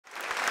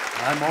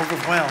I'm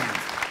overwhelmed.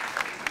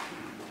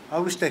 I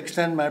wish to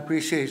extend my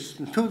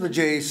appreciation to the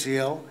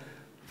JACL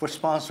for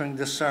sponsoring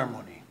this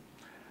ceremony.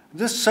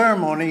 This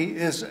ceremony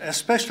is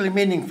especially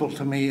meaningful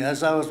to me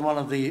as I was one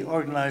of the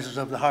organizers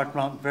of the Heart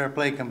Mountain Fair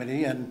Play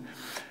Committee, and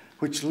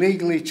which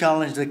legally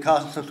challenged the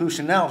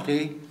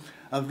constitutionality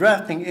of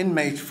drafting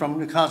inmates from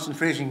the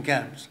concentration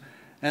camps,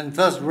 and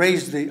thus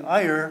raised the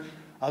ire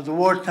of the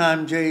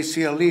wartime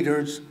JACL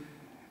leaders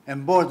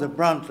and bore the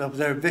brunt of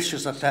their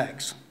vicious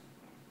attacks.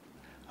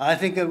 I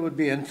think it would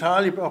be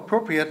entirely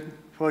appropriate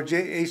for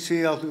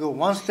JACL to go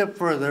one step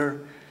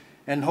further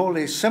and hold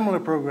a similar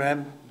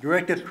program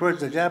directed towards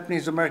the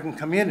Japanese American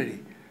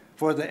community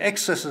for the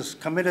excesses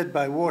committed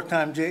by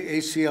wartime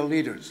JACL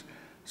leaders,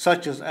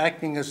 such as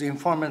acting as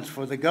informants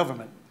for the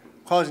government,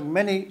 causing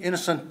many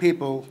innocent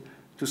people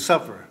to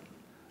suffer.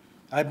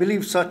 I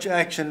believe such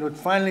action would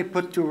finally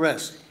put to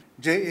rest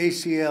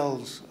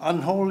JACL's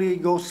unholy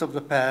ghosts of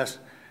the past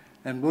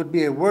and would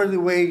be a worthy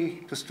way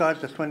to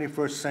start the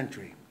 21st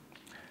century.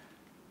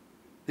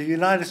 The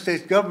United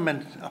States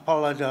government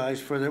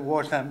apologized for their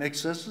wartime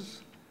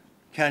excesses.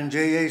 Can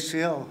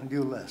JACL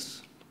do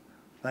less?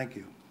 Thank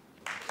you.